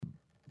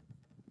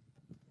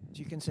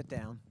You can sit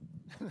down.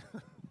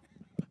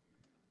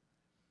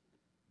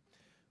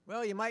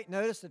 Well, you might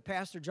notice that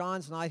Pastor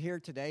John's not here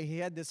today. He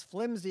had this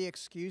flimsy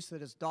excuse that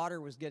his daughter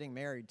was getting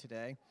married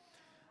today.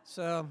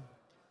 So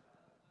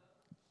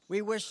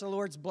we wish the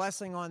Lord's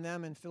blessing on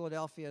them in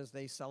Philadelphia as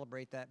they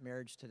celebrate that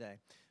marriage today.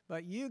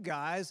 But you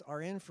guys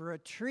are in for a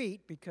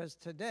treat because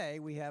today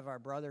we have our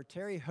brother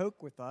Terry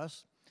Hoke with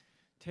us.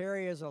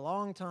 Terry is a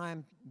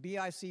longtime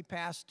BIC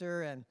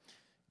pastor, and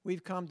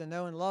we've come to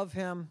know and love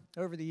him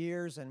over the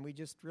years, and we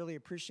just really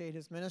appreciate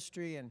his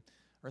ministry and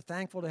are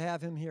thankful to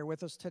have him here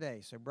with us today.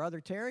 So,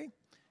 Brother Terry,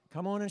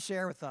 come on and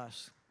share with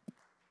us.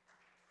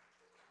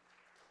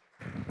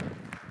 Happy to have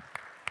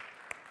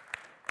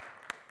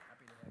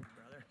you,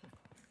 brother.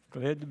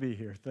 Glad to be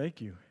here.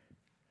 Thank you.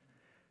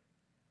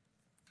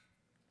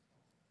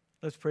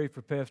 Let's pray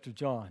for Pastor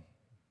John.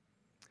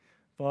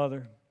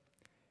 Father,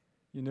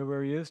 you know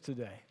where he is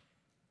today.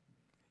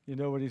 You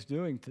know what he's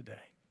doing today.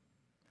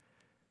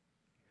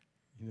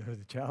 You know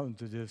the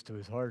challenge it is to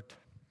his heart.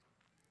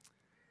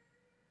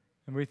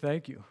 And we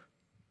thank you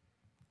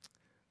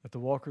that the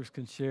Walkers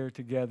can share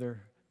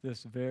together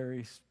this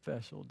very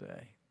special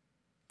day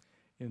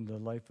in the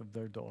life of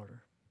their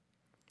daughter.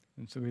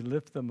 And so we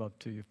lift them up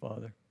to you,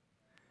 Father.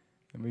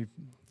 And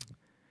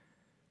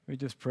we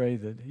just pray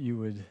that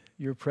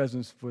your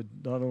presence would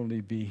not only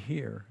be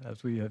here,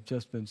 as we have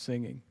just been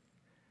singing,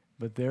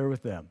 but there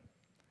with them.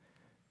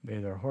 May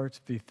their hearts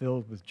be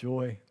filled with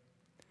joy.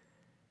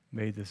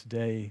 May this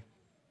day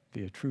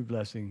be a true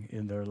blessing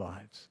in their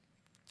lives.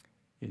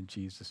 In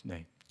Jesus'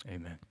 name,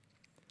 amen.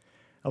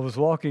 I was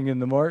walking in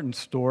the Martin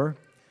store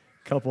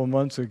a couple of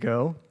months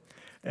ago,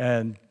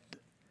 and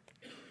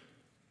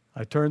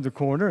I turned the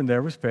corner, and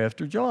there was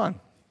Pastor John.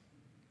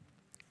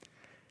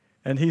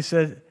 And he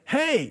said,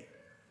 "Hey,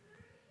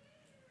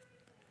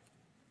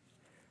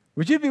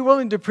 would you be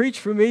willing to preach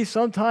for me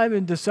sometime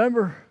in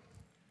December?"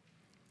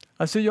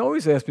 I said, "You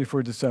always ask me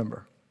for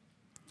December."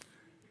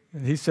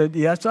 And he said,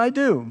 "Yes, I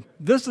do.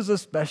 This is a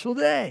special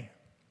day."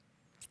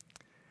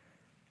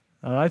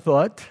 And I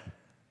thought,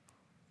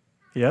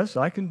 yes,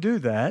 I can do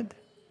that,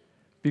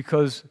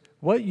 because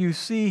what you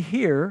see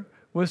here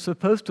was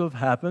supposed to have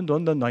happened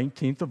on the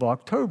 19th of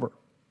October.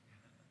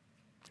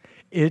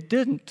 It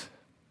didn't.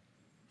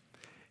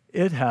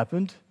 It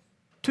happened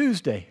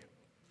Tuesday.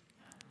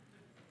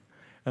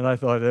 And I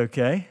thought,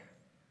 okay.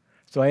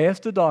 So I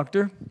asked the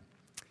doctor,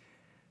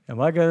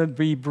 "Am I going to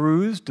be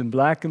bruised and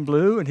black and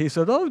blue?" And he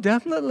said, "Oh,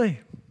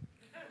 definitely."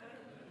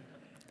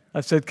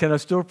 I said, "Can I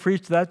still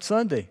preach that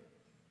Sunday?"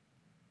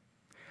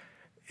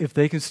 "If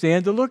they can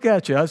stand to look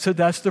at you." I said,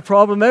 "That's the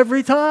problem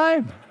every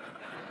time."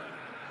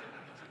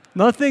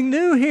 Nothing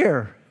new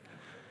here.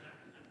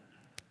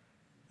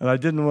 And I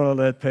didn't want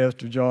to let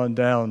Pastor John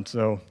down,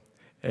 so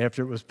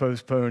after it was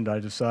postponed, I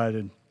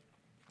decided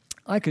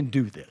I can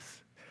do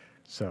this.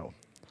 So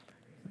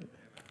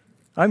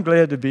I'm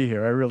glad to be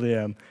here. I really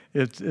am.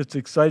 It's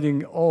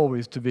exciting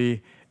always to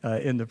be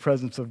in the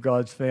presence of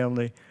God's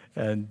family,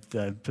 and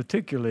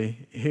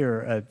particularly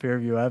here at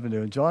Fairview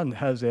Avenue. And John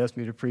has asked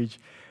me to preach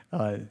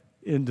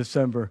in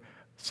December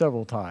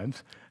several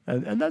times,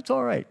 and that's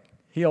all right.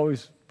 He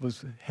always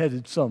was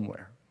headed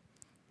somewhere.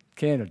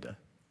 Canada.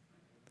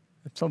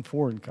 Some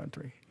foreign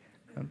country.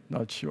 I'm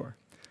not sure.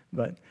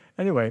 But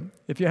anyway,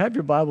 if you have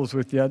your Bibles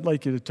with you, I'd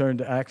like you to turn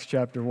to Acts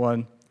chapter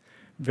 1.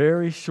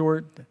 Very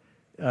short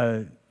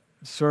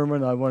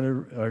scripture I want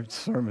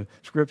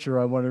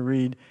to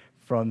read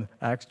from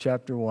Acts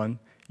chapter 1.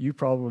 You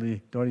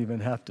probably don't even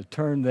have to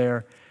turn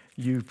there.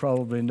 You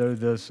probably know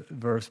this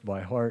verse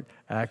by heart,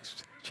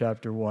 Acts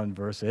chapter 1,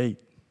 verse 8.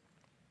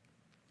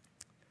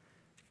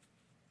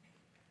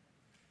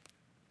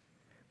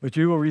 "But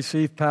you will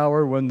receive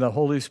power when the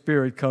Holy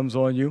Spirit comes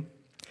on you,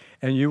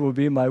 and you will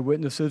be my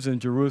witnesses in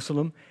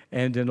Jerusalem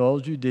and in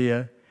all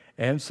Judea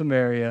and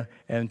Samaria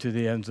and to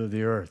the ends of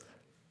the earth."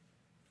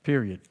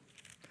 Period.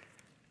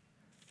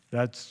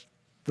 That's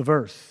the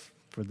verse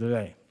for the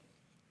day.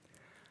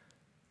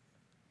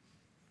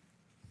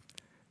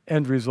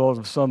 End result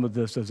of some of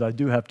this is I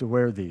do have to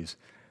wear these.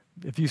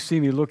 If you see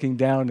me looking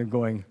down and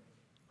going,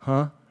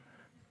 huh?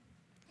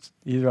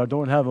 Either I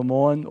don't have them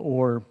on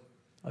or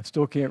I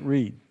still can't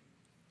read.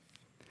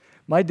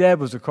 My dad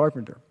was a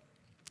carpenter,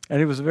 and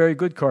he was a very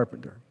good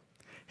carpenter.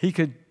 He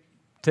could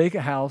take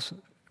a house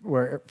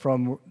where,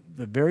 from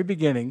the very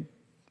beginning,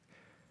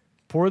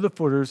 pour the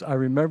footers. I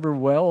remember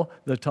well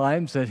the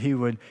times that he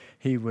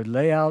would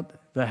lay out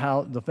the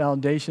house, the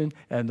foundation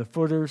and the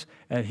footers,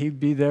 and he'd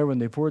be there when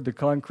they poured the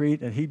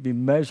concrete, and he'd be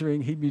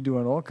measuring, he'd be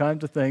doing all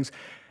kinds of things,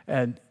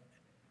 and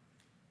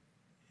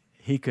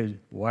he could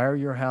wire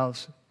your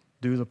house,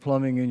 do the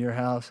plumbing in your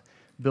house,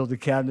 build the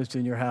cabinets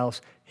in your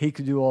house. He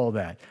could do all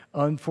that.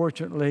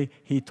 Unfortunately,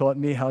 he taught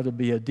me how to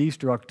be a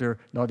destructor,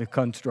 not a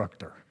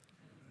constructor.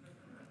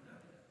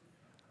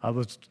 I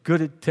was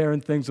good at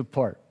tearing things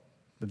apart,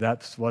 but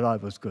that's what I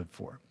was good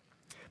for.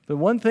 The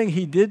one thing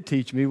he did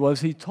teach me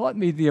was he taught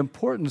me the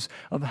importance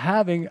of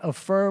having a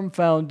firm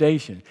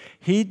foundation.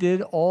 He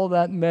did all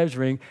that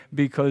measuring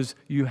because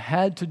you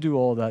had to do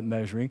all that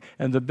measuring,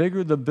 and the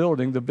bigger the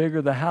building, the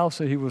bigger the house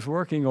that he was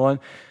working on,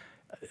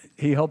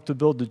 He helped to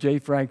build the J.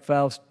 Frank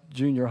Faust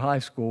Junior High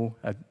School.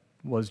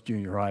 Was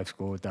junior high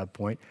school at that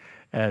point,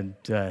 and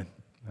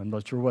I'm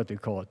not sure what they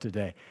call it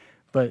today.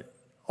 But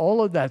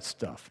all of that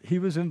stuff, he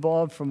was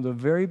involved from the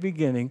very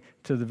beginning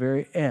to the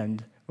very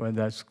end when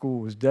that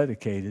school was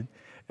dedicated,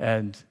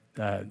 and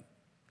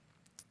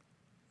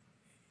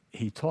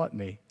he taught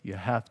me you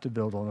have to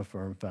build on a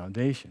firm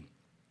foundation.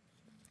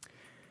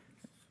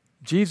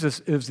 Jesus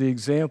is the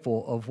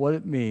example of what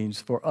it means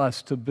for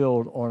us to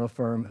build on a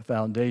firm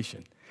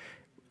foundation.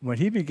 When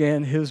he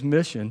began his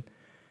mission,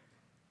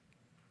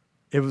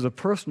 it was a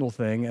personal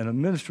thing and a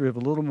ministry of a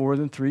little more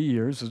than 3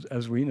 years,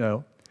 as we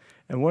know.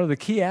 And one of the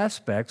key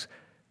aspects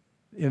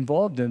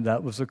involved in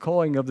that was the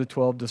calling of the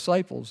 12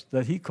 disciples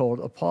that he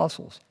called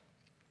apostles.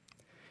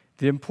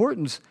 The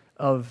importance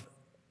of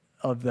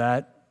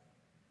that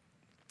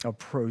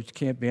approach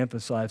can't be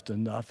emphasized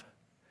enough,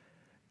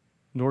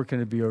 nor can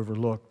it be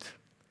overlooked.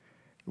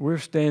 We're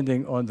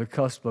standing on the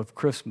cusp of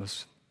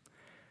Christmas.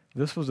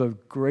 This was a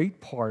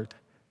great part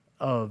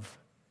of,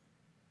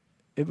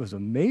 it was a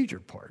major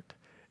part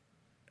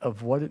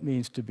of what it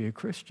means to be a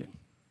Christian.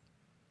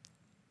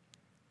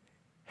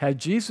 Had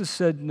Jesus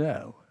said,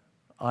 no,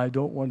 I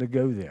don't want to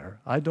go there,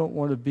 I don't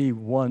want to be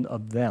one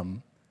of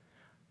them,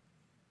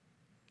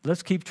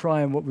 let's keep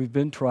trying what we've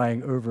been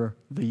trying over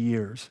the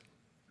years,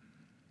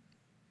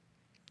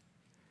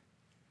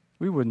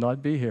 we would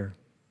not be here.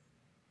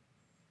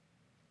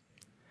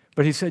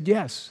 But he said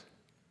yes.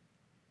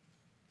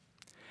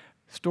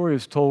 The story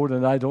is told,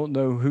 and I don't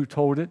know who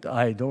told it.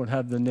 I don't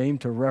have the name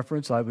to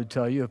reference. I would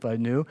tell you if I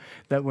knew,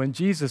 that when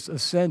Jesus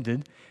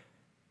ascended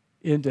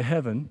into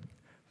heaven,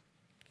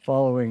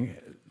 following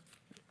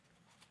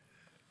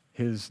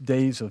his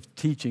days of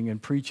teaching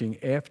and preaching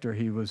after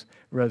he was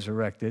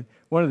resurrected,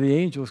 one of the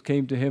angels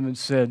came to him and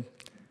said,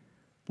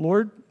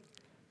 Lord,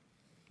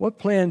 what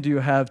plan do you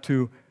have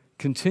to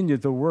continue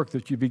the work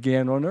that you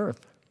began on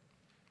earth?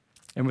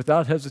 And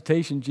without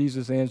hesitation,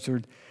 Jesus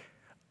answered,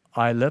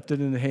 I left it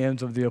in the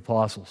hands of the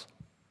apostles.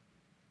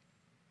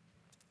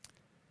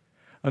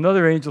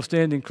 Another angel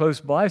standing close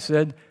by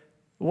said,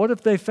 what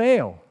if they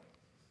fail?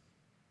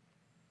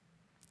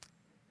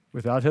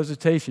 Without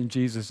hesitation,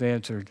 Jesus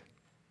answered,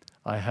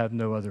 I have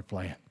no other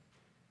plan.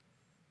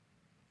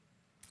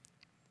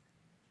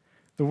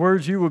 The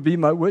words, you will be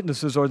my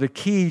witnesses, are the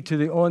key to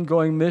the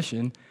ongoing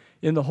mission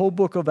in the whole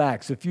book of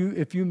Acts. If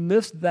you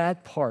miss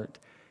that part,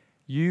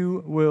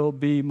 you will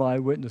be my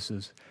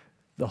witnesses.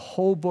 The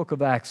whole book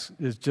of Acts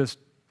is just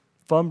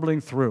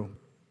fumbling through.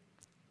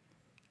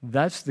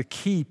 That's the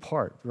key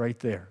part right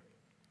there.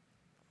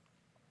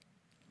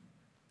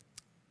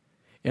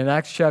 In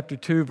Acts chapter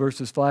 2,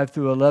 verses 5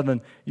 through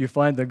 11, you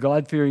find the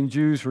God-fearing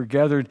Jews were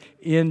gathered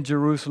in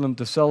Jerusalem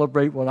to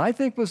celebrate what I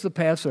think was the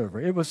Passover.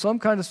 It was some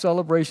kind of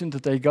celebration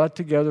that they got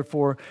together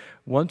for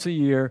once a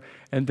year,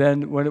 and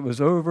then when it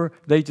was over,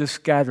 they just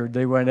scattered.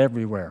 They went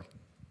everywhere.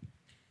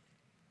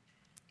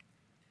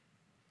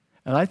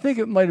 And I think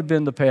it might have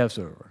been the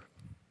Passover.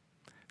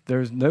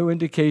 There's no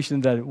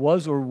indication that it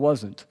was or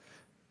wasn't.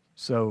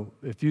 So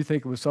if you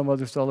think it was some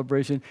other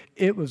celebration,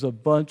 it was a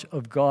bunch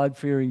of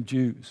God-fearing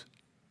Jews.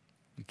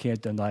 You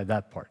can't deny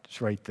that part. It's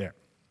right there.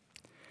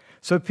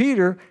 So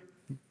Peter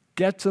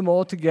gets them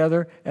all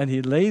together, and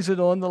he lays it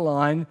on the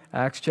line,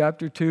 Acts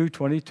chapter 2,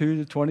 22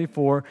 to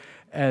 24,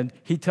 and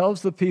he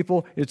tells the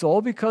people, it's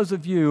all because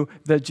of you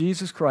that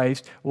Jesus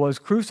Christ was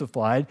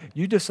crucified.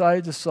 You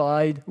decided to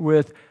side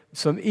with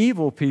some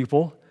evil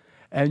people,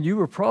 and you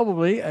were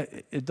probably,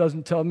 it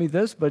doesn't tell me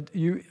this, but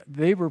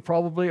they were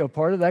probably a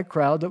part of that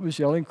crowd that was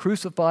yelling,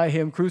 crucify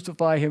him,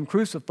 crucify him,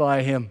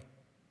 crucify him.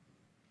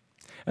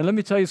 And let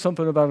me tell you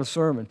something about a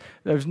sermon.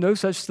 There's no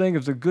such thing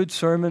as a good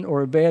sermon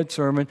or a bad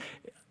sermon.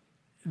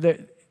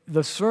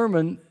 The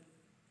sermon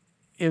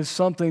is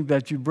something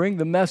that you bring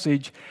the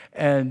message,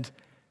 and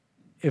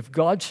if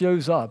God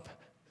shows up,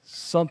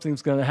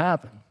 something's going to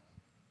happen.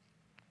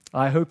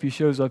 I hope he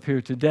shows up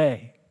here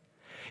today.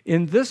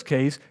 In this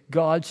case,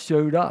 God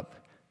showed up.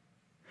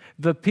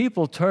 The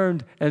people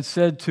turned and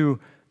said to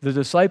the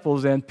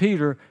disciples and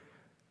Peter,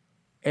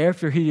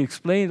 after he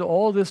explained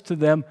all this to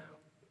them,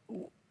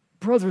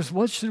 brothers,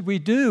 what should we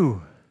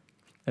do?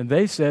 And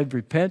they said,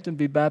 repent and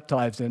be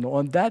baptized. And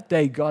on that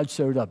day, God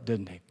showed up,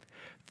 didn't he?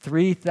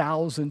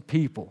 3,000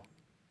 people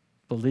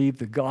believed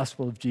the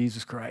gospel of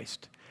Jesus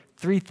Christ.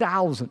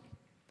 3,000.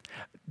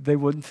 They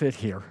wouldn't fit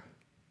here.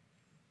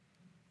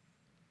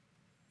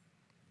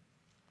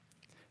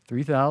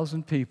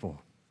 3,000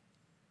 people.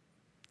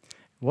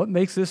 What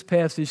makes this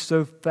passage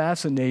so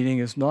fascinating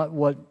is not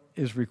what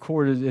is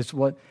recorded, it's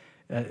what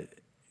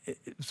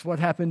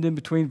happened in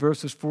between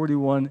verses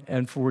 41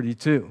 and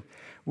 42.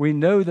 We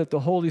know that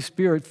the Holy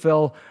Spirit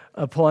fell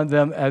upon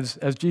them as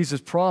Jesus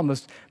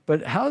promised,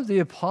 but how did the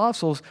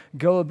apostles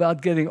go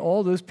about getting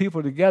all those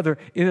people together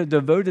in a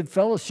devoted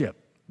fellowship?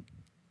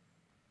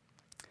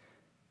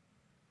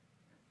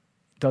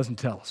 It doesn't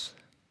tell us.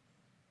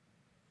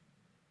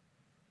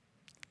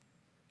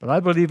 But I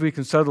believe we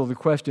can settle the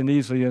question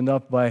easily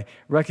enough by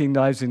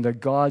recognizing that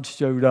God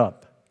showed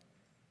up.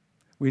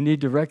 We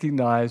need to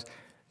recognize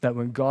that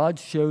when God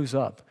shows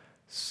up,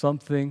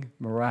 something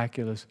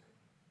miraculous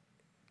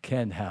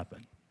can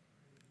happen.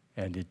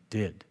 And it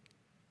did.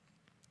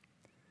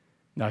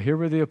 Now, here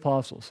were the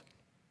apostles.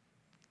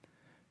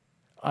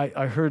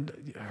 I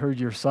heard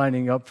you're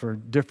signing up for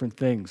different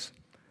things.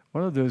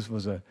 One of those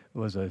was a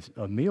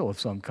meal of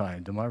some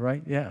kind. Am I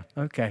right? Yeah.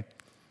 Okay.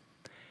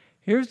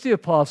 Here's the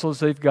apostles.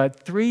 They've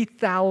got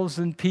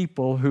 3,000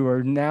 people who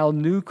are now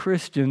new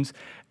Christians,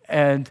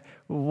 and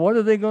what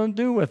are they going to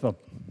do with them?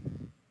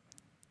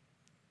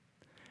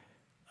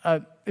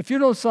 If you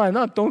don't sign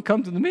up, don't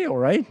come to the meal,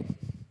 right?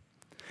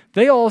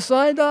 They all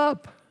signed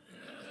up.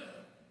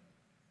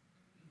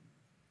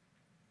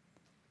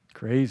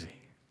 Crazy.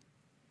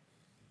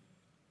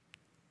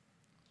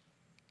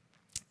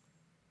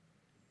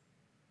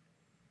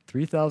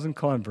 $3,000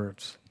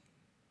 converts,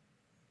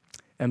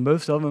 and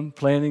most of them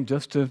planning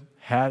just to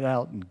hat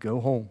out and go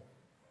home.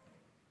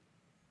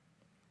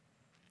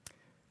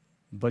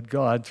 But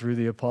God, through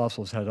the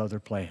apostles, had other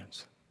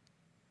plans.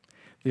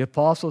 The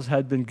apostles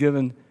had been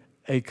given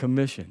a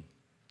commission.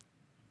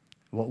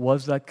 What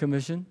was that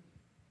commission?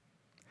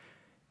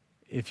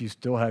 If you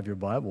still have your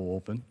Bible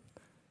open,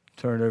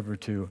 turn over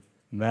to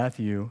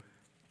Matthew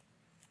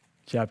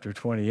chapter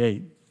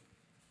 28.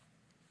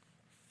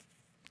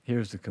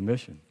 Here's the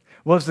commission.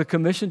 Was the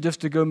commission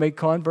just to go make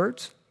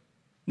converts?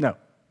 No,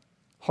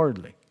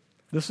 hardly.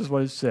 This is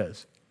what it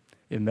says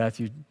in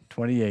Matthew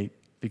 28,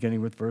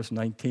 beginning with verse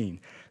 19.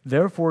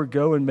 Therefore,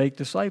 go and make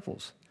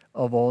disciples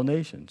of all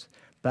nations,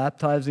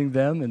 baptizing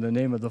them in the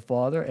name of the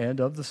Father and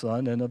of the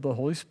Son and of the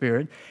Holy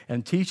Spirit,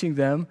 and teaching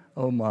them,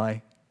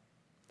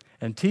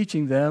 and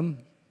teaching them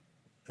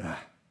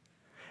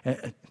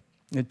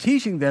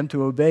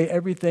to obey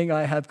everything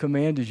I have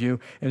commanded you,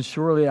 and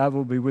surely I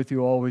will be with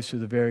you always to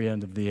the very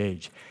end of the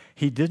age.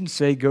 He didn't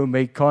say go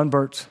make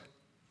converts.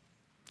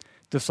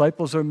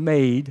 Disciples are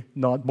made,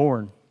 not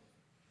born.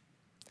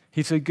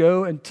 He said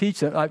go and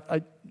teach them.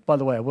 By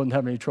the way, I wouldn't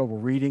have any trouble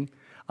reading.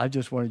 I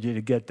just wanted you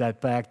to get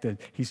that fact that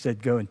he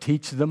said go and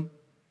teach them.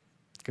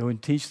 Go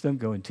and teach them,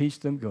 go and teach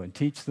them, go and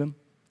teach them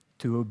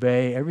to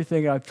obey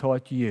everything I've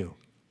taught you.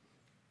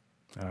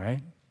 All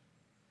right?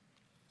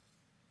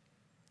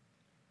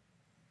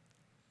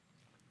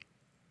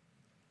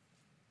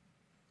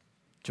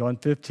 John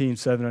 15,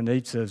 7 and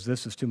 8 says,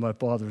 this is to my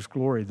Father's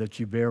glory that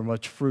you bear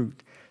much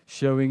fruit,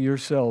 showing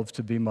yourselves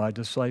to be my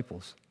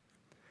disciples.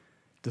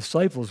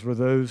 Disciples were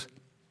those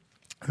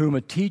whom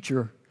a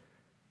teacher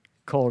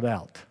called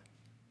out.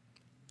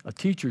 A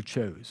teacher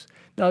chose.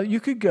 Now, you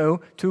could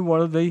go to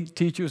one of the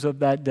teachers of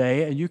that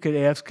day and you could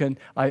ask,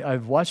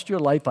 I've watched your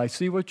life, I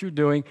see what you're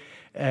doing,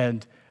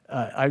 and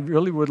I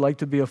really would like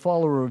to be a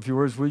follower of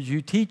yours. Would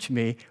you teach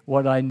me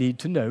what I need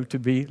to know to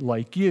be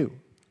like you?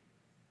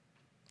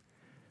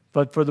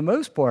 But for the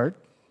most part,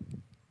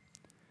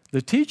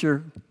 the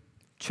teacher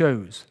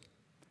chose.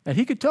 And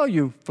he could tell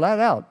you flat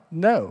out,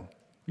 no,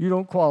 you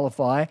don't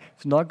qualify.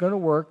 It's not going to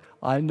work.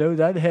 I know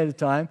that ahead of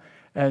time.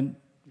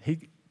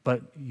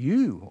 But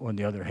you, on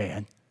the other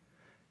hand,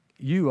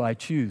 I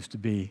choose to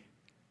be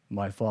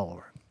my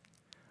follower.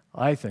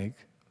 I think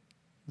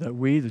that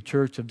we, the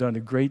church, have done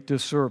a great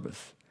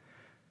disservice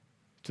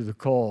to the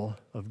call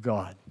of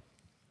God.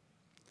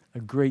 A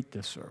great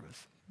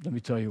disservice. Let me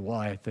tell you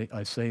why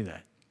I say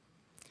that.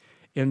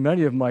 In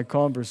many of my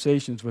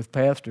conversations with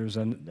pastors,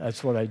 and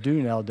that's what I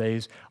do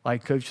nowadays, I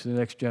coach the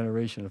next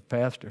generation of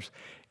pastors.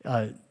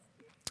 I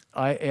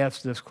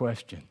ask this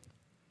question: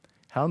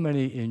 how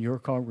many in your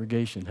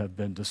congregation have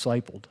been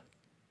discipled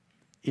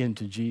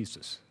into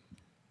Jesus?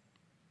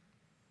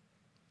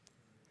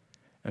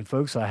 And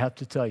folks, I have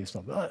to tell you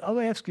something. I'll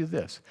ask you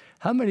this.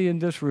 How many in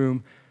this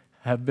room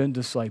have been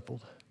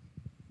discipled?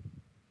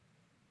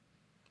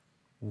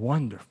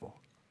 Wonderful.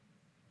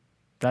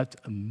 That's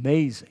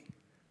amazing.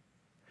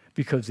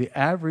 Because the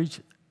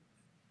average,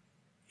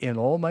 in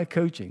all my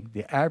coaching,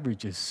 the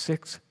average is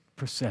 6%.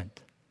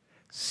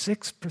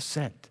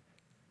 6%.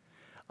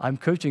 I'm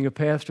coaching a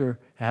pastor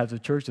who has a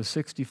church of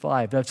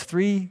 65. That's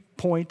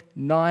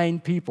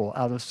 3.9 people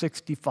out of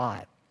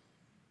 65.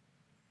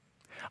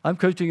 I'm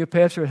coaching a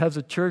pastor who has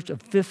a church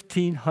of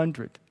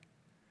 1,500.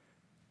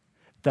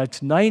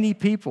 That's 90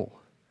 people.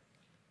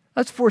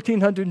 That's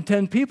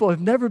 1,410 people who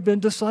have never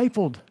been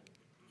discipled.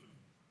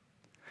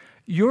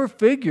 Your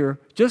figure,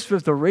 just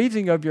with the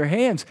raising of your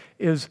hands,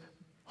 is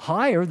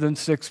higher than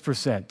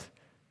 6%.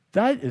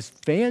 That is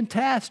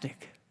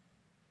fantastic.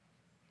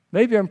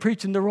 Maybe I'm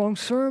preaching the wrong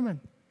sermon.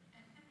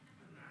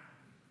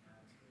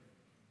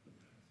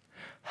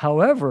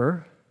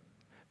 However,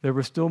 there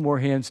were still more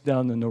hands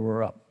down than there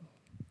were up.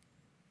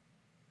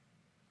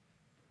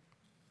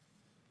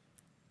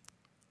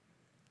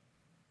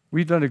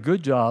 We've done a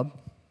good job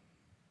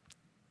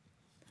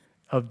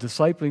of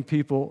discipling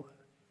people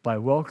by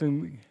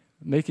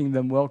making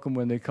them welcome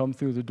when they come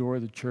through the door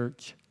of the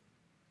church.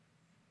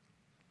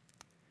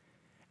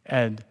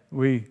 And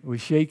we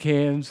shake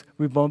hands,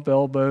 we bump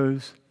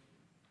elbows,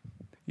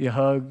 you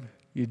hug,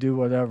 you do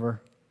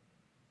whatever.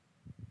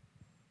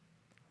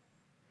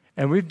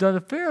 And we've done a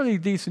fairly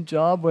decent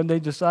job when they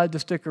decide to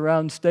stick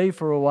around and stay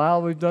for a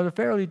while. We've done a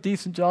fairly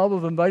decent job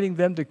of inviting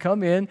them to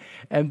come in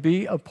and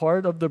be a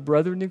part of the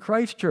Brethren in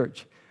Christ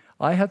Church.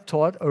 I have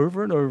taught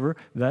over and over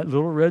that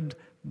little red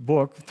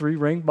book,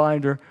 3-ring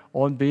binder,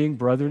 on being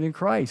brethren in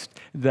Christ.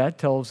 That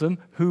tells them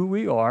who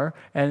we are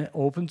and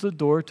opens the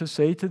door to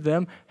say to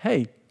them,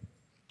 hey,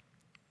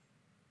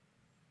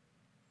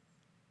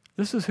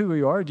 this is who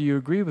we are. Do you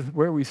agree with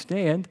where we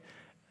stand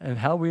and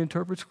how we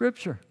interpret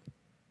Scripture?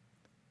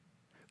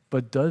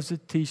 But does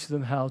it teach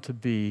them how to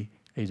be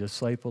a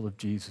disciple of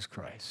Jesus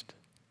Christ?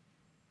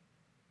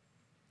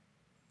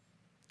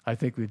 I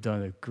think we've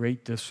done a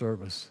great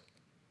disservice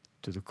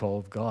to the call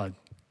of God.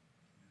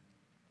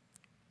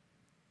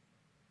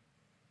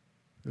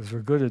 Because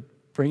we're good at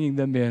bringing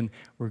them in,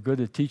 we're good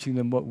at teaching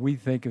them what we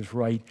think is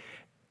right,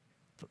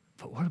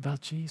 but what about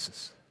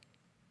Jesus?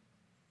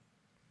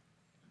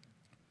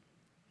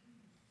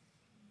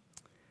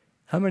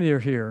 How many are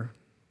here?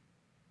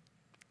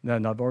 Now,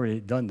 and I've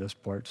already done this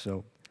part,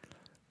 so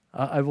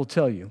I will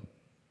tell you.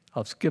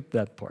 I'll skip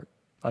that part.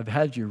 I've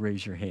had you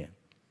raise your hand.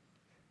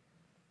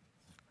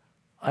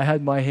 I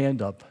had my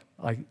hand up.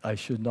 I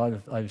should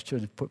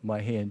have put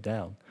my hand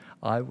down.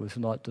 I was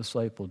not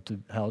discipled to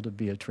how to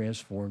be a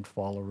transformed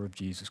follower of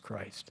Jesus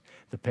Christ.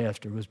 The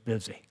pastor was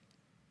busy.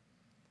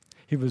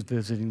 He was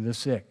visiting the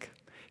sick.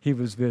 He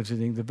was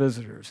visiting the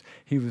visitors.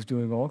 He was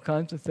doing all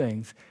kinds of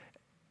things.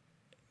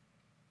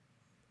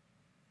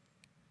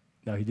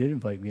 Now, he did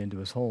invite me into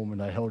his home,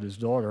 and I held his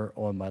daughter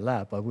on my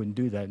lap. I wouldn't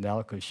do that now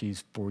because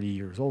she's 40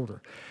 years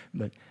older.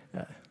 But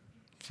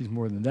she's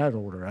more than that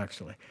older,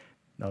 actually,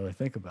 now that I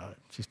think about it.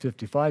 She's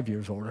 55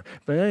 years older.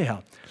 But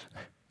anyhow,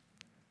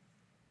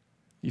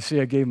 you see,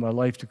 I gave my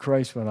life to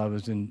Christ when I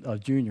was a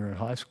junior in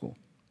high school.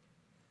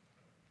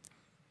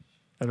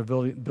 At a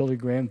Billy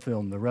Graham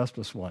film, The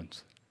Restless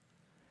Ones,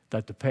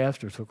 that the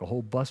pastor took a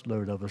whole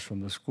busload of us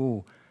from the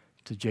school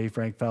to J.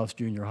 Frank Faust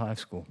Junior High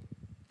School.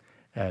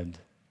 And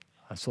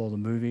I saw the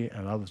movie,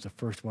 and I was the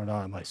first one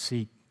out of my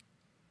seat.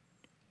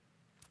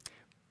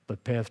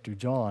 But Pastor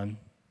John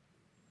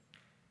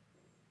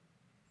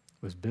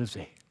was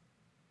busy.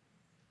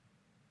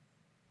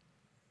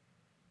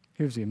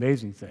 Here's the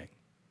amazing thing.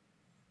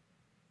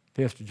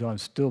 Pastor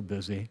John's still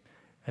busy,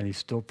 and he's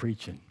still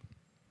preaching.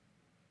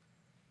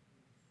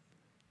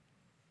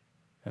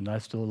 And I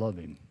still love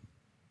him.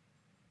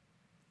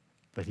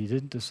 But he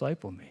didn't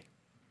disciple me.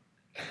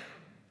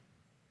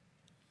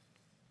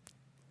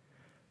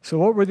 So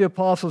what were the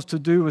apostles to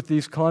do with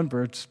these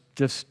converts?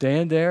 Just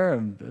stand there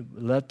and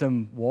let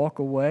them walk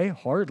away?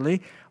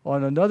 Hardly.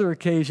 On another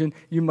occasion,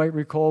 you might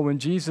recall when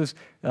Jesus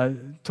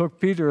took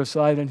Peter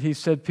aside and he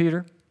said,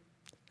 Peter,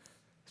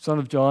 son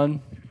of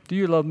John, do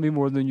you love me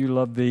more than you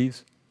love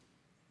these?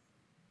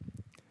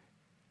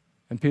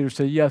 And Peter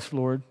said, yes,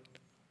 Lord.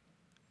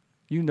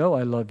 You know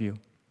I love you.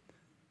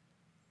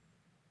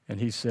 And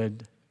he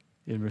said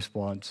in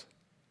response,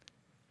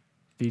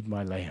 feed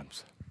my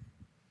lambs.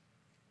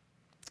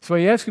 So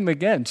he asked him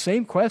again,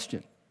 same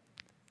question.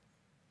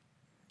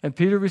 And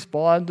Peter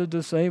responded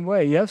the same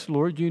way. Yes,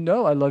 Lord, you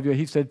know I love you.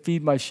 He said,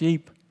 feed my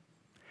sheep.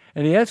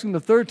 And he asked him the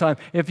third time,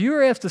 if you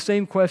were asked the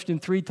same question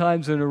 3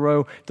 times in a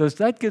row, does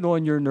that get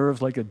on your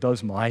nerves like it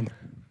does mine?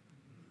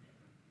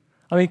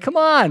 I mean, come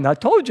on, I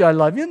told you I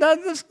love you. Now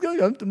let's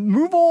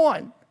move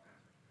on.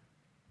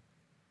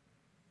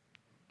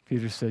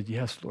 Peter said,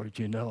 yes, Lord,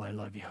 you know I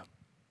love you.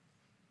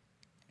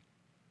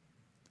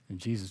 And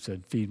Jesus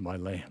said, feed my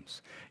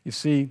lambs. You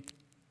see,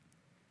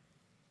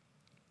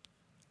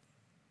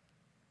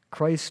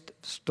 Christ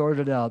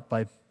started out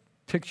by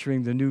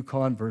picturing the new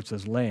converts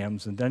as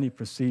lambs, and then he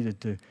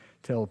proceeded to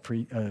tell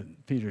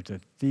Peter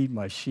to feed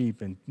my sheep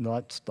and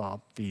not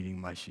stop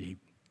feeding my sheep.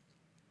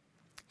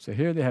 So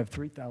here they have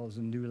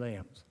 3,000 new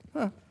lambs.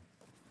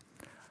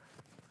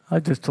 I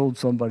just told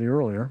somebody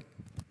earlier,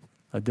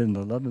 I did an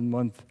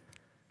 11-month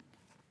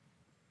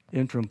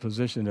interim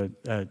position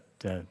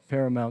at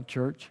Paramount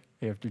Church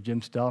after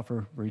Jim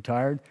Stauffer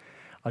retired.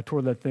 I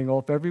tore that thing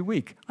off every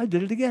week. I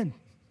did it again.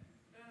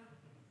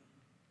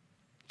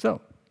 So,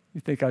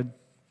 you think in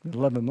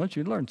 11 months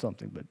you'd learn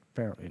something, but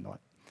apparently not.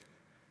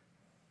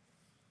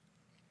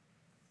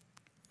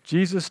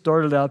 Jesus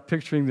started out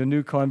picturing the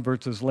new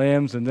converts as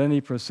lambs, and then he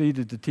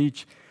proceeded to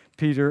teach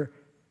Peter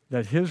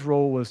that his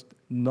role was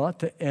not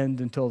to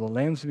end until the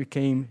lambs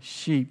became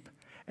sheep,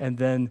 and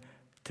then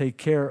take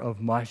care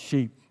of my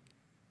sheep.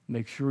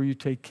 Make sure you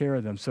take care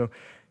of them. So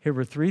here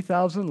were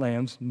 3,000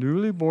 lambs,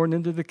 newly born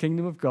into the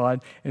kingdom of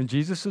God, and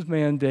Jesus'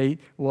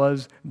 mandate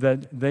was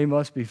that they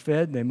must be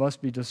fed, they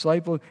must be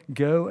discipled,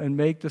 go and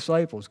make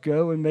disciples,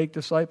 go and make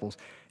disciples.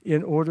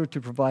 In order to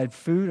provide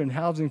food and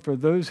housing for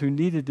those who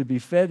needed to be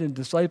fed and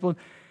discipled,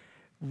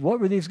 what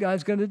were these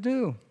guys going to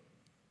do?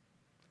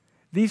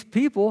 These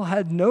people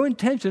had no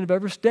intention of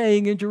ever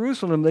staying in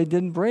Jerusalem. They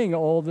didn't bring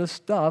all this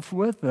stuff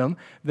with them.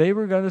 They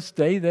were going to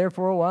stay there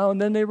for a while, and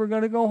then they were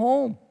going to go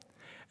home.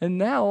 And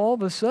now, all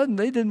of a sudden,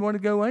 they didn't want to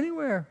go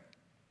anywhere.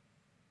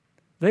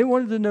 They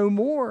wanted to know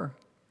more.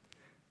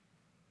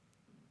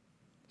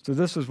 So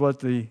this is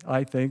what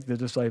I think the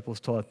disciples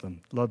taught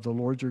them. Love the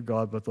Lord your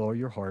God with all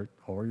your heart,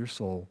 all your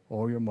soul,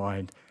 all your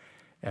mind,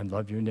 and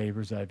love your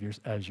neighbors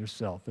as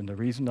yourself. And the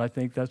reason I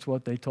think that's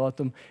what they taught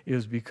them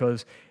is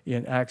because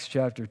in Acts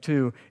chapter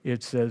 2,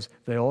 it says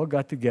they all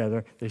got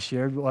together, they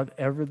shared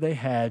whatever they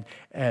had,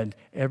 and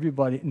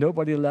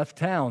nobody left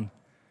town.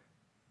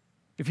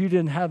 If you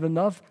didn't have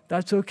enough,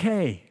 that's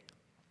okay.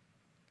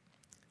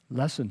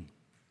 Lesson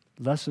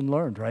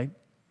learned, right?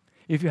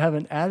 If you have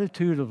an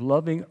attitude of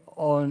loving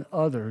on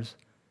others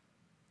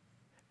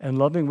and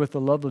loving with the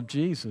love of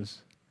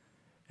Jesus,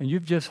 and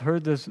you've just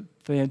heard this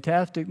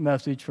fantastic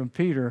message from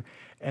Peter,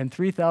 and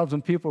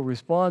 3,000 people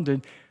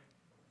responded,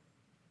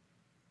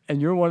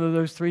 and you're one of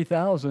those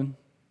 3,000,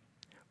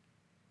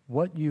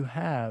 what you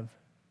have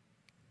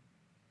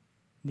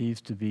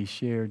needs to be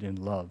shared in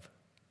love,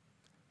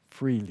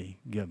 freely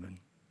given.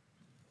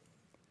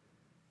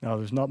 Now,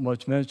 there's not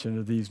much mention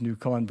of these new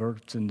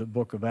converts in the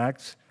book of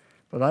Acts,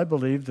 but I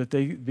believe that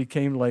they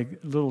became like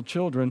little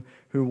children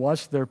who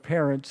watched their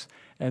parents,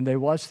 and they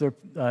watched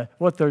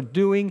what they're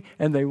doing,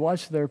 and they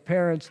watch their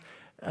parents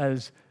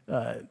as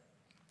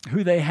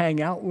who they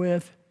hang out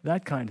with,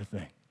 that kind of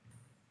thing.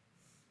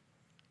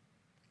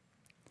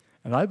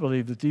 And I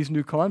believe that these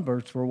new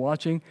converts were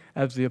watching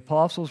as the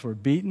apostles were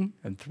beaten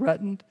and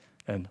threatened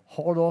and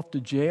hauled off to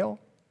jail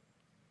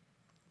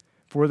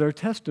for their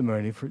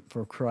testimony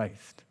for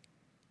Christ.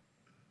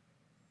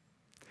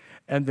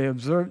 And they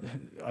observed,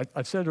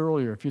 I said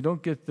earlier, if you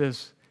don't get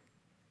this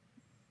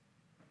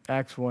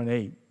Acts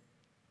 1:8,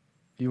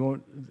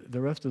 the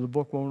rest of the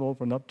book won't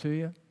open up to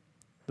you,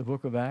 the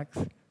book of Acts.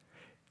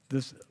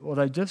 What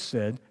I just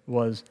said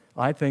was,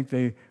 I think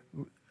they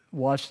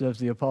watched as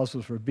the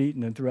apostles were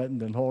beaten and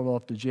threatened and hauled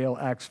off to jail,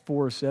 Acts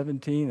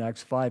 4:17,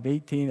 Acts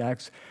 5:18,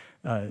 Acts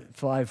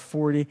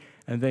 5:40,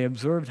 and they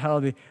observed how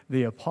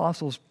the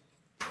apostles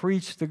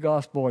preached the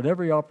gospel at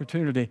every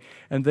opportunity,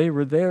 and they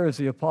were there as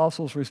the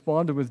apostles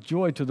responded with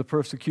joy to the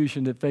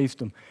persecution that faced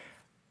them.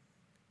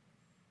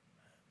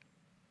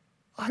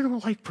 I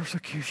don't like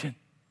persecution.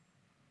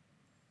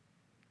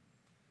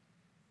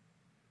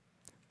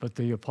 But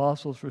the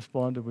apostles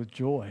responded with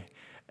joy.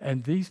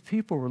 And these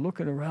people were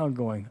looking around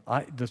going,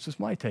 this is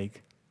my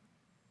take.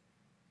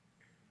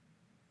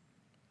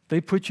 They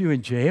put you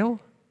in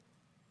jail?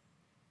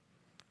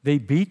 They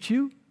beat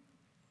you?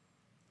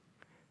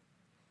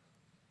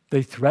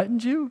 They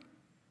threatened you?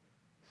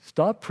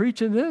 Stop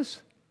preaching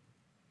this?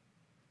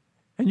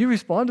 And you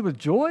responded with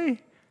joy?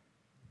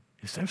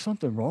 Is there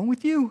something wrong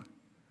with you?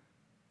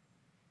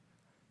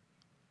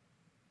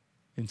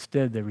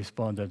 Instead, they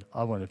responded,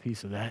 I want a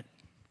piece of that.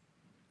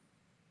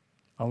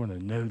 I want to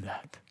know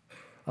that.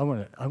 I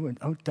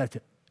want that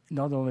to,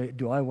 not only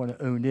do I want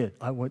to own it,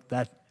 I want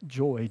that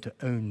joy to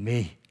own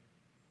me.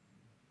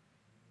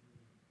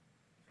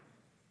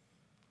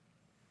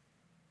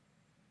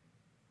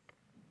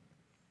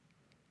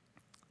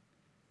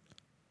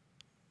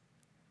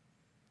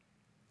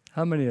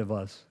 How many of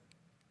us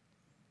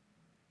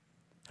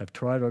have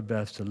tried our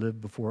best to live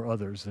before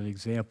others an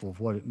example of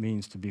what it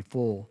means to be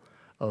full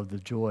of the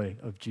joy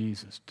of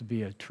Jesus, to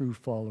be a true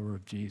follower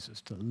of Jesus,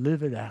 to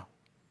live it out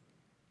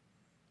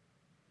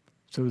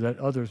so that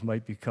others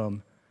might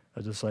become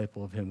a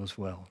disciple of him as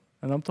well?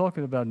 And I'm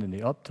talking about in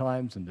the up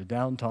times and the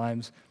down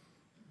times,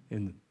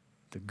 in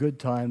the good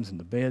times and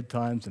the bad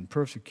times, and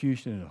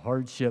persecution and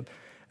hardship,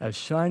 as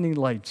shining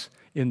lights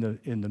in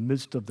the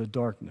midst of the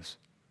darkness.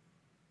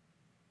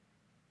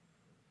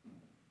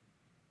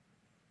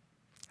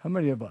 How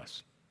many of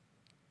us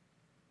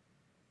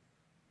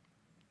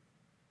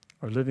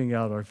are living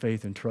out our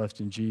faith and trust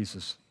in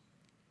Jesus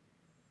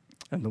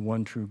and the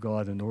one true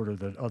God in order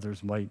that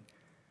others might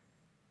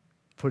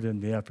put in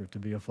the effort to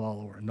be a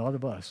follower, not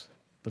of us,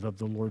 but of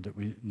the Lord that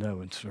we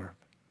know and serve?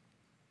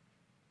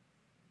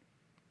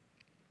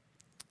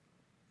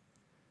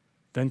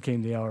 Then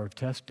came the hour of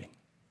testing.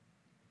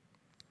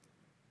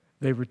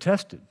 They were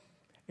tested.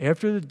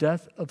 After the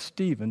death of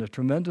Stephen, a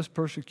tremendous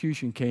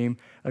persecution came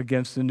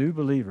against the new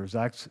believers.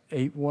 Acts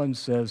 8:1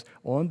 says,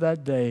 on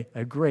that day,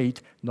 a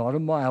great, not a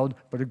mild,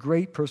 but a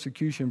great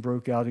persecution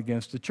broke out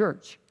against the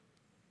church.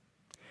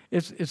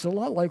 It's a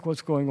lot like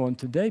what's going on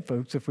today,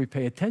 folks. If we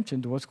pay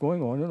attention to what's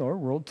going on in our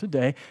world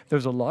today,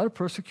 there's a lot of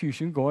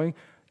persecution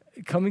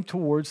coming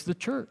towards the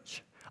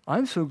church.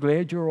 I'm so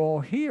glad you're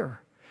all here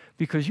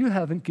because you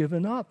haven't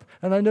given up.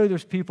 And I know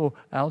there's people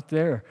out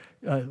there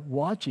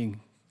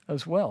watching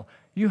as well.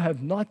 You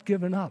have not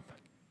given up.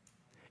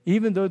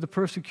 Even though the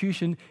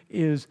persecution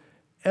is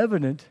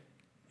evident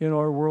in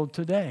our world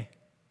today,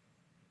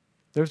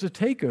 there's a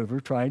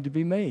takeover trying to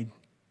be made.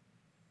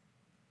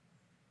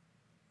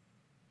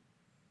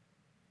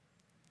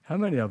 How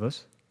many of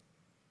us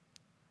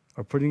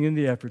are putting in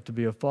the effort to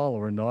be a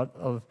follower, not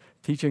of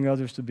teaching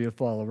others to be a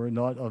follower,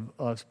 not of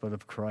us, but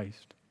of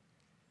Christ?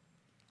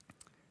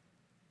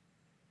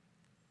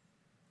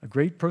 A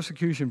great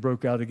persecution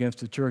broke out against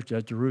the church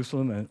at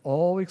Jerusalem, and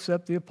all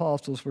except the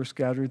apostles were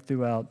scattered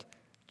throughout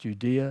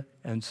Judea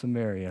and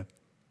Samaria,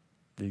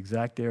 the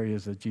exact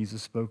areas that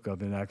Jesus spoke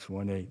of in Acts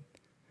 1:8.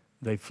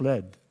 They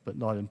fled, but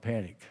not in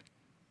panic.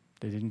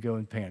 They didn't go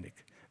in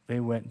panic. They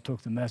went and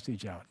took the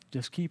message out.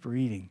 Just keep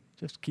reading.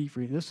 Just keep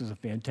reading. This is a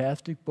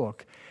fantastic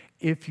book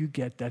if you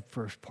get that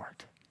first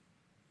part.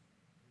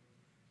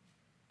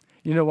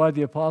 You know why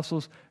the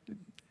apostles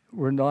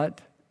were not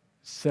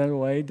sent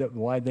away,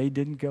 why they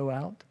didn't go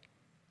out?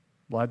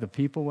 Why the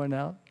people went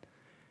out?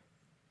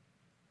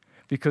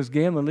 Because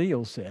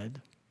Gamaliel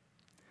said,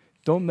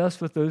 don't mess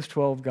with those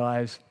 12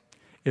 guys.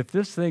 If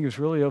this thing is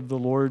really of the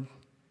Lord,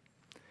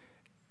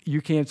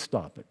 you can't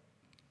stop it.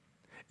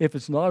 If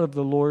it's not of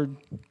the Lord,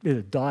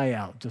 it'll die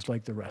out just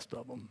like the rest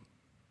of them.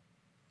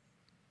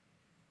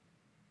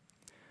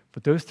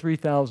 But those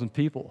 3,000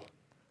 people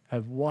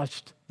have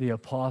watched the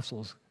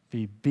apostles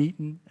be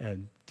beaten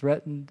and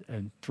threatened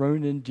and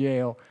thrown in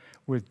jail.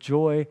 With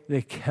joy,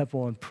 they kept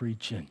on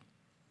preaching.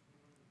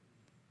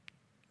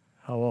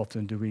 How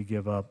often do we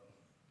give up?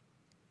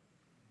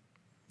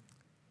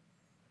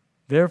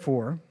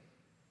 Therefore,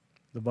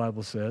 the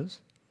Bible says,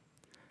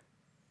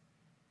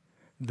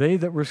 they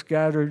that were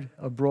scattered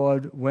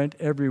abroad went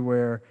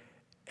everywhere,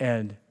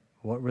 and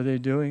what were they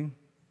doing?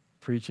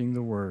 Preaching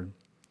the word.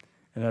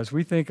 And as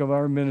we think of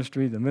our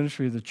ministry, the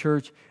ministry of the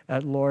church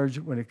at large,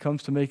 when it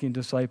comes to making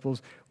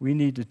disciples, we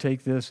need to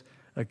take this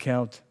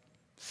account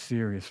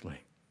seriously.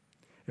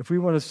 If we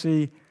want to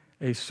see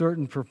a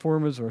certain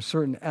performance or a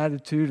certain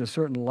attitude, a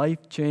certain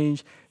life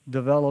change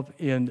develop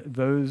in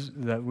those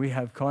that we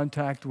have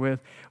contact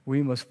with,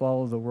 we must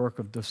follow the work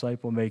of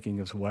disciple making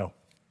as well.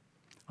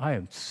 I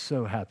am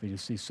so happy to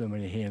see so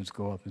many hands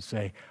go up and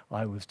say,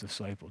 I was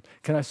discipled.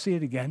 Can I see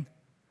it again?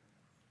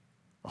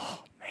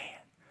 Oh, man.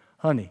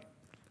 Honey,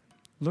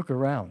 look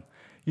around.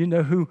 You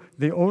know who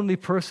the only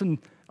person,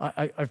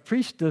 I've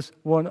preached this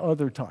one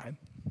other time,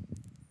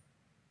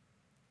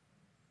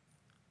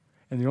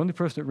 and the only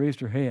person that raised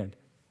her hand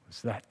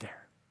was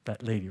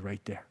that lady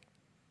right there.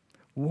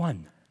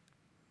 One.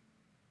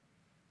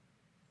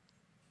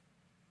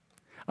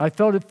 I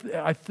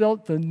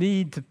felt the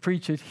need to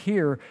preach it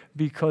here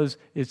because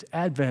it's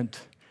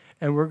Advent,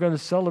 and we're going to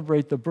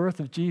celebrate the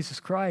birth of Jesus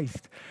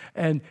Christ.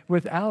 And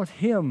without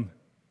him,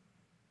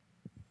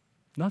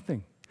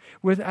 nothing.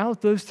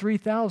 Without those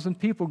 3,000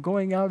 people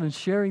going out and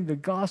sharing the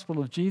gospel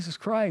of Jesus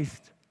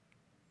Christ,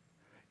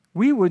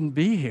 we wouldn't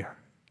be here.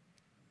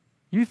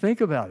 You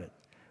think about it.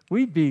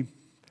 We'd be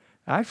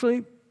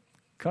actually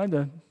kind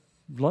of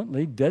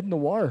bluntly dead in the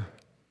water.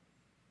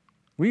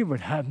 We would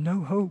have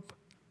no hope.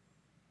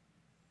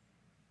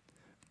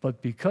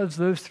 But because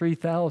those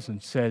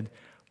 3,000 said,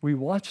 we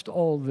watched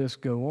all this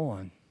go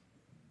on,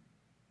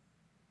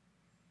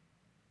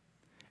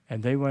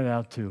 and they went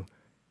out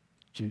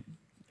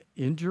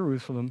in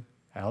Jerusalem,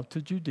 out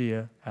to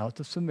Judea, out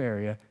to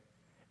Samaria,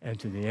 and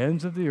to the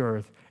ends of the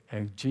earth,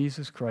 and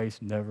Jesus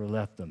Christ never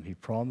left them. He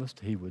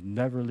promised he would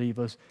never leave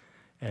us,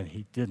 and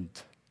he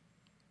didn't.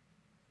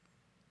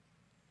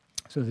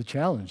 So the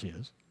challenge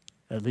is,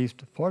 at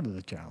least part of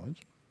the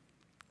challenge,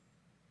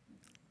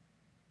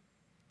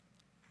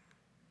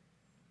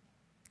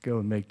 go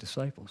and make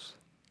disciples.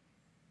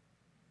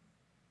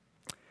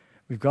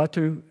 We've got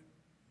to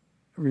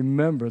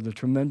remember the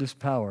tremendous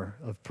power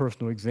of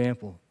personal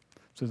example.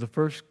 So the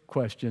first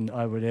question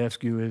I would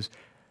ask you is,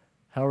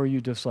 how are you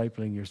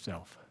discipling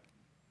yourself?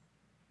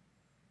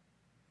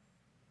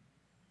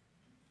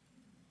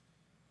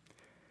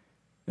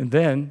 And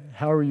then,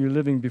 how are you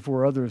living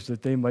before others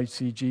that they might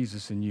see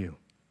Jesus in you?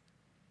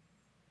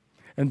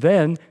 And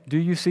then, do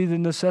you see the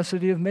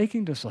necessity of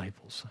making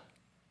disciples?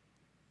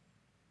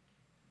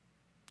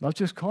 Not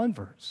just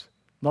converts,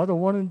 not a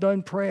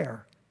one-and-done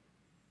prayer,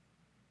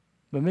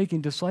 but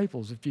making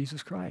disciples of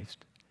Jesus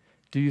Christ.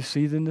 Do you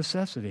see the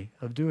necessity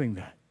of doing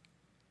that?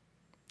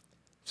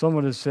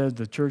 Someone has said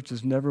the church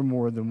is never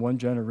more than one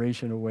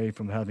generation away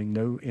from having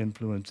no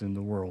influence in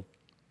the world.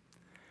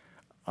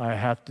 I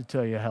have to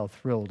tell you how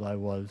thrilled I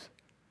was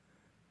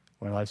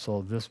when I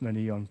saw this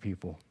many young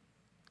people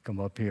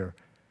come up here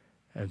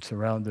and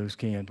surround those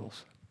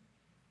candles.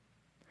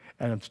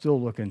 And I'm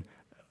still looking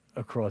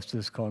across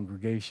this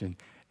congregation,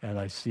 and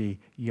I see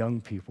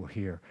young people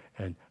here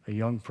and a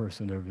young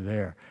person over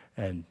there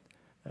and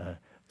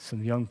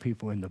some young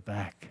people in the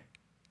back.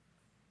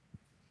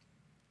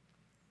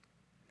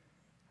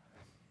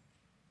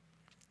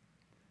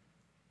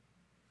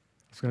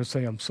 I was going to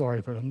say I'm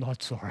sorry, but I'm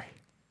not sorry.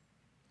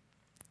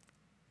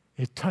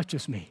 It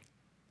touches me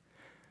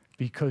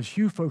because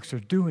you folks are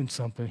doing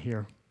something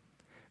here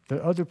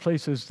that other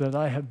places that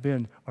I have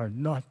been are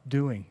not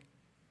doing.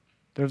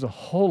 There's a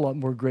whole lot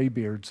more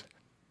graybeards.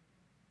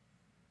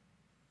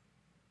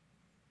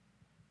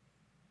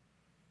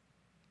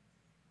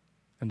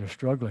 And they're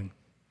struggling.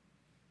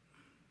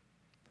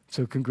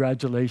 So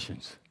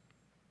congratulations.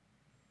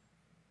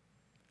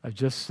 I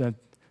just sent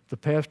the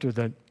pastor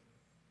that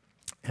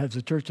has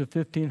a church of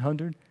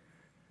 1,500,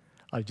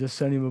 I just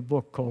sent him a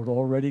book called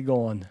Already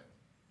Gone.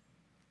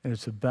 And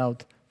it's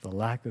about the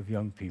lack of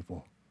young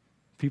people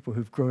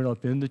who've grown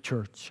up in the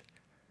church.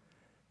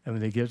 And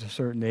when they get to a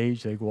certain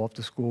age, they go off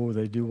to school,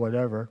 they do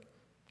whatever,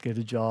 get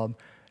a job,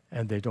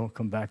 and they don't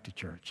come back to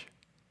church.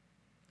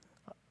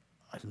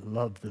 I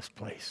love this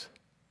place.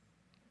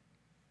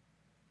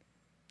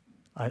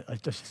 I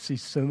just see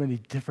so many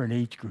different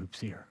age groups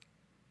here.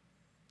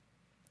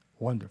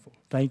 Wonderful.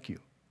 Thank you.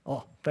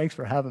 Oh, thanks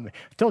for having me.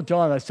 I told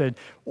John, I said,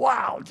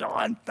 wow,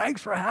 John,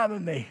 thanks for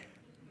having me.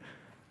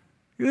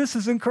 This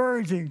is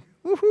encouraging.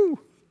 Woohoo.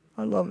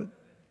 I love it.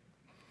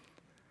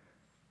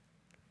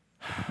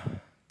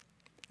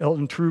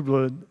 Elton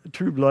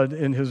Trueblood,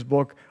 in his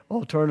book,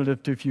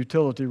 Alternative to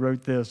Futility,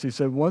 wrote this. He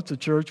said, once the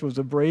church was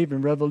a brave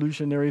and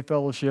revolutionary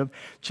fellowship,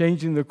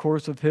 changing the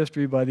course of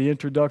history by the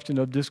introduction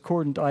of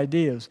discordant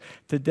ideas.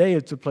 Today,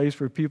 it's a place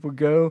where people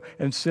go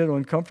and sit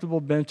on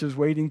comfortable benches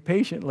waiting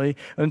patiently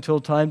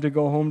until time to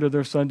go home to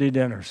their Sunday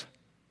dinners.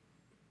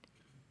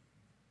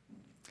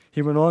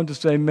 He went on to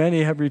say,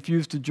 many have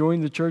refused to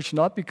join the church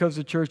not because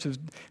the church has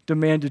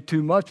demanded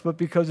too much, but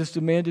because it's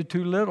demanded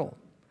too little.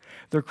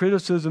 Their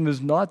criticism is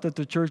not that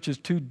the church is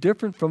too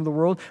different from the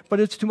world, but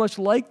it's too much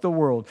like the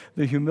world.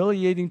 The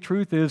humiliating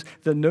truth is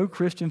that no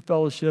Christian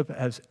fellowship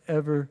has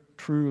ever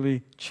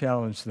truly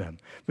challenged them.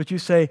 But you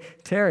say,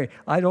 Terry,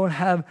 I don't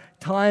have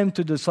time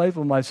to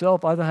disciple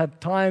myself. I don't have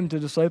time to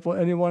disciple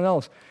anyone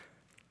else.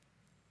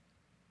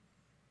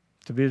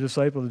 To be a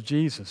disciple of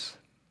Jesus.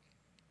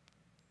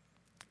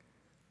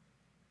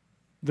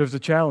 There's a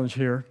challenge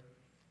here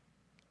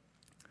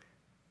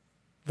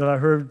that I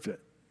heard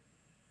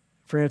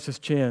Francis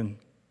Chan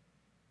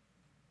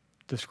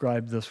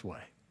described this way.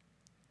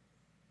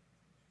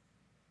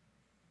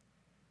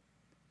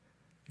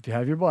 If you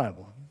have your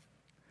Bible,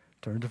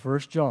 turn to 1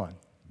 John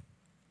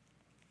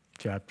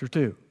chapter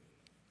 2,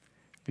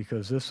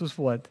 because this is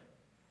what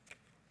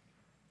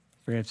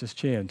Francis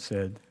Chan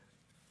said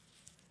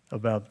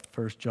about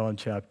 1 John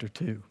chapter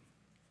 2,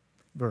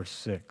 verse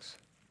 6.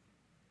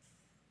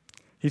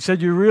 He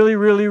said, you really,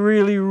 really,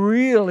 really,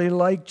 really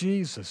like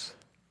Jesus.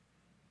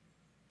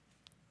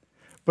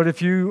 But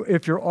if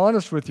you're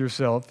honest with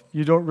yourself,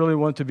 you don't really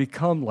want to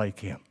become like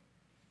him.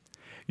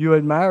 You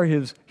admire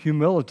his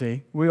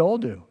humility. We all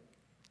do.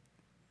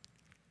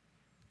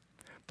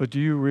 But do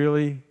you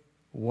really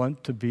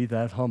want to be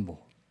that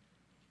humble?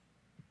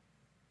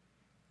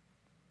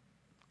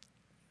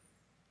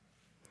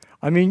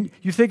 I mean,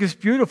 you think it's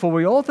beautiful.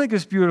 We all think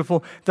it's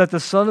beautiful that the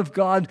Son of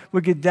God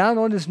would get down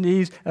on his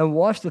knees and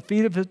wash the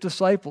feet of his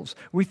disciples.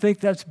 We think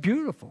that's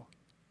beautiful.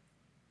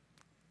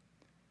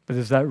 But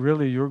is that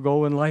really your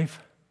goal in life?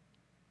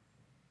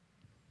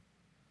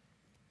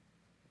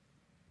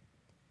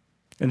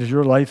 And is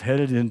your life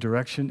headed in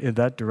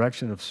that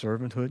direction of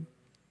servanthood?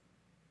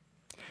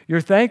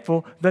 You're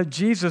thankful that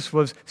Jesus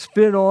was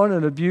spit on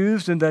and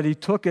abused and that he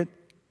took it,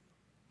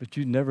 but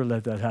you never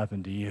let that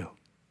happen to you.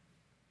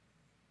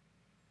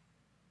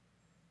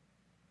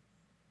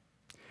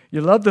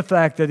 You love the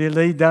fact that he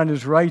laid down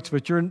his rights,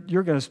 but you're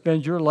going to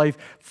spend your life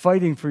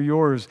fighting for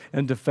yours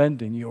and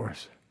defending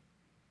yours.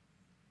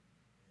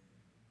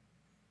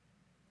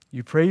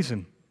 You praise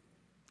him.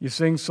 You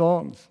sing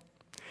songs.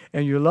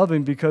 And you love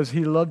him because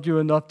he loved you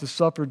enough to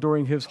suffer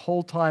during his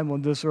whole time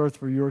on this earth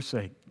for your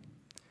sake.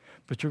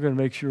 But you're going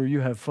to make sure you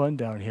have fun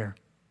down here.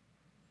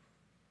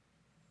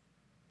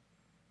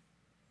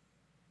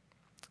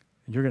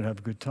 And you're going to have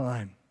a good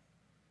time.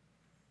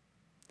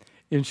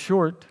 In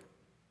short,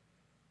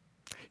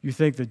 you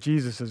think that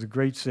Jesus is a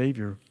great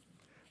Savior,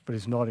 but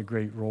he's not a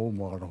great role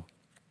model.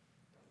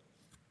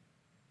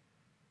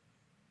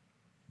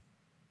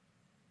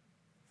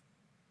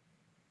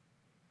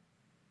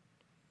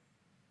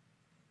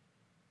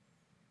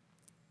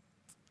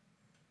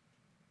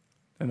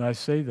 And I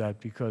say that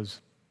because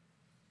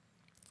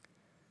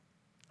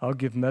I'll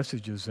give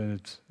messages, and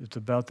it's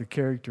about the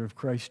character of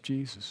Christ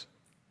Jesus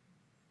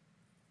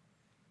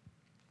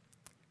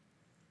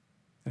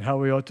and how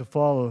we ought to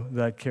follow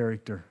that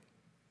character.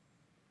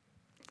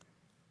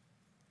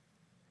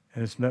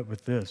 And it's met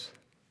with this.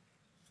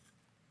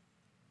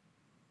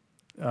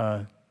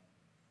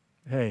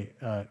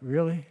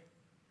 Really?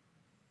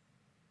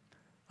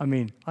 I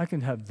mean, I can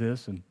have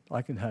this and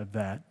I can have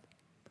that.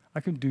 I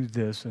can do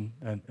this and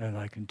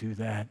I can do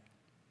that.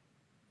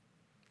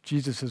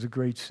 Jesus is a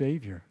great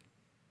Savior.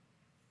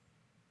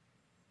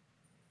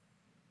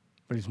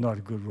 But he's not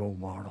a good role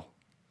model.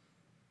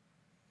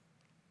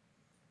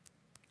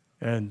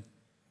 And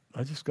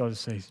I just got to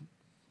say,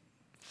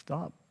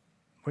 stop.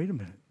 Wait a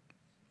minute.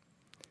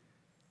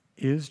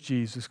 Is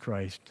Jesus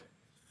Christ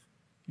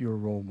your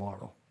role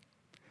model?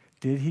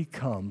 Did he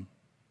come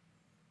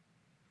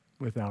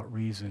without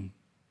reason?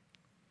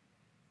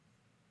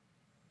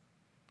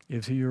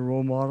 Is he your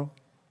role model?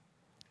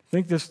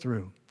 Think this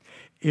through.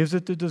 Is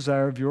it the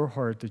desire of your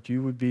heart that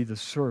you would be the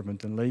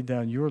servant and lay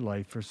down your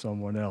life for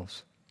someone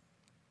else?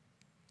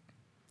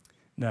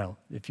 Now,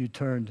 if you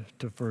turned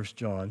to 1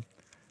 John,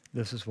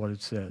 this is what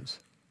it says.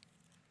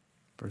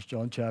 1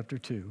 John chapter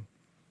 2,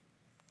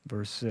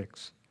 verse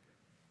 6.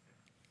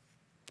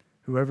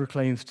 Whoever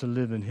claims to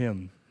live in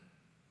him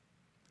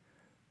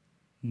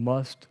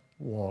must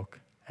walk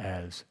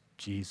as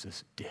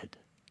Jesus did.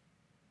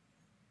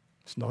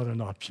 It's not an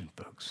option,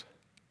 folks.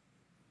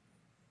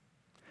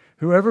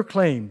 Whoever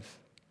claims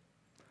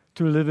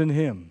to live in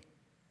him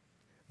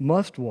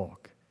must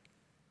walk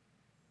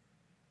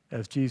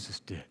as Jesus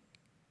did.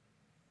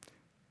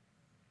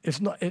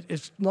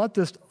 It's not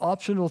this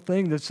optional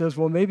thing that says,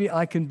 well, maybe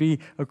I can be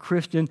a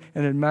Christian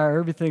and admire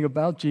everything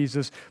about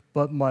Jesus,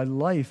 but my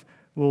life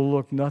will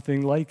look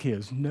nothing like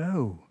his.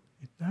 No,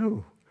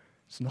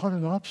 it's not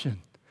an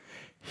option.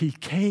 He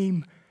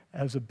came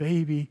as a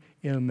baby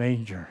in a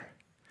manger.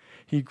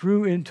 He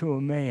grew into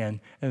a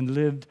man and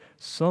lived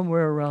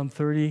somewhere around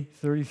 30,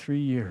 33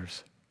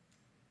 years.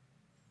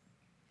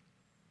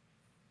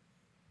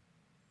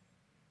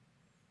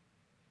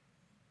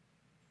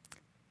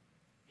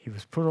 He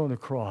was put on a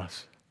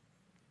cross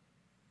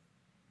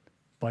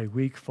by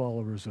weak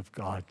followers of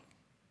God.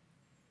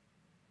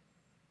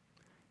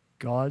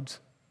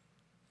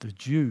 The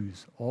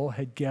Jews all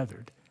had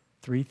gathered,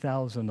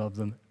 3,000 of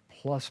them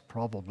plus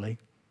probably,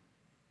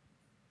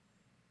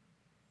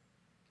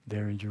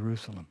 there in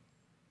Jerusalem.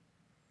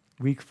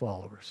 Weak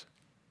followers.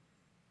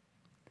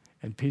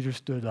 And Peter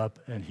stood up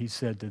and he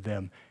said to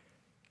them,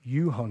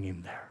 you hung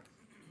him there.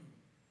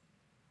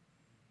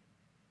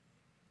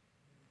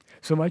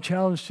 So my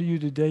challenge to you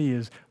today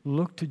is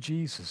look to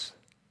Jesus.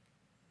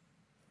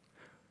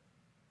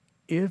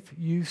 If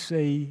you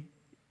say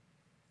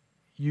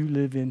you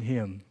live in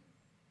him,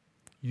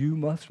 you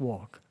must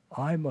walk,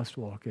 I must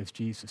walk as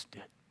Jesus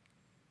did.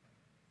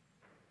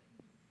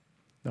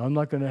 Now, I'm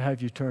not going to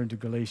have you turn to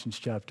Galatians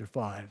chapter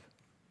 5.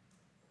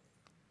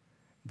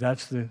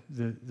 That's the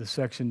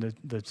section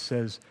that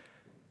says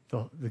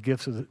the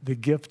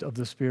gift of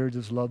the Spirit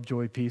is love,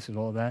 joy, peace, and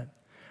all that.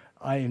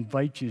 I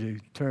invite you to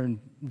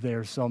turn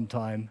there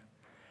sometime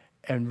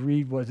and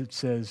read what it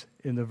says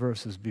in the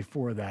verses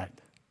before that.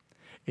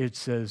 It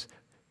says,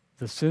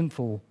 the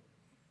sinful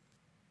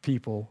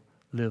people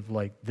live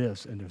like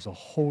this, and there's a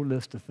whole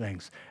list of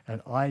things.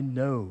 And I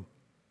know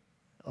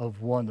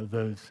of one of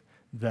those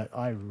that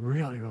I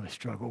really, really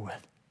struggle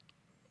with.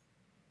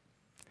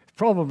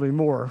 Probably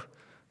more,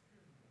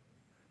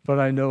 but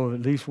I know of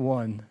at least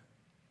one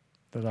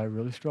that I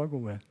really struggle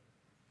with.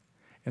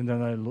 And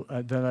then I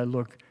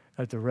look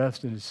at the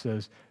rest, and it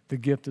says, the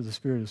gift of the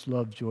Spirit is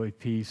love, joy,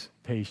 peace,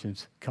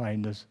 patience,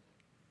 kindness,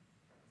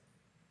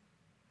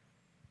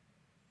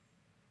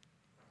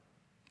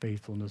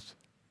 faithfulness.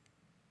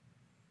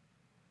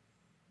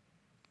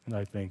 And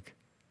I think,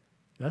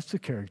 that's the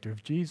character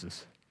of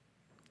Jesus.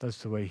 That's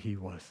the way he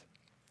was.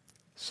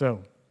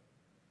 So,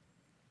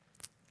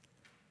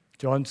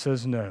 John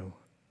says no.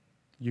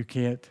 You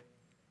can't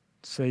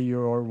say you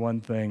are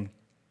one thing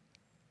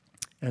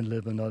and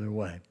live another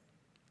way.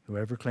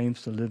 Whoever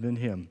claims to live in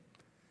him,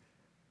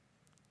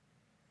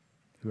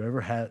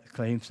 whoever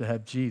claims to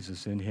have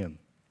Jesus in him,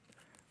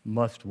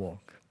 must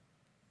walk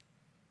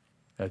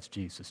as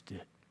Jesus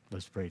did.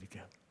 Let's pray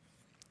together.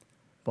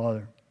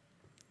 Father,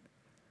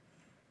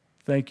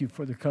 thank you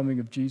for the coming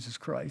of Jesus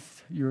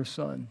Christ, your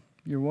Son,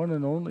 your one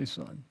and only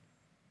Son,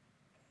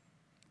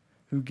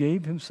 who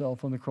gave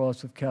himself on the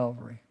cross of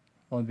Calvary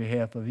on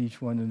behalf of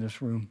each one in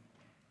this room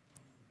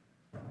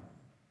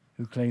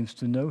who claims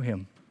to know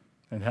him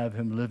and have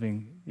him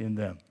living in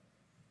them.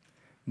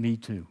 Me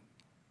too.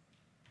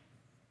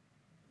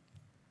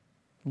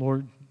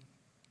 Lord,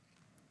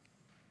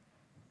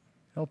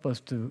 help us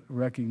to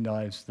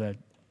recognize that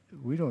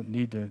we don't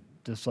need to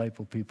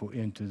disciple people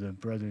into the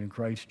Brethren in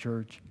Christ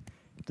Church,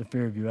 the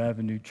Fairview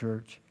Avenue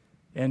Church,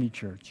 any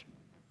church.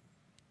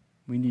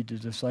 We need to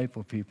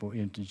disciple people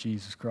into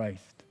Jesus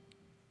Christ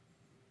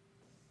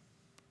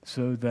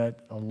so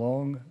that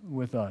along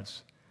with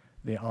us,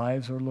 the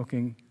eyes are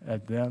looking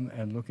at them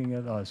and looking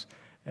at us,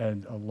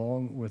 and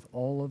along with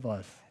all of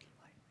us,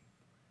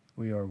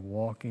 we are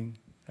walking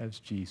as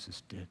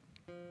Jesus did,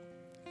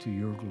 to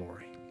your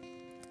glory.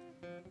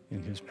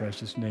 In his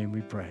precious name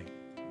we pray.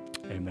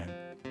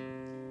 Amen.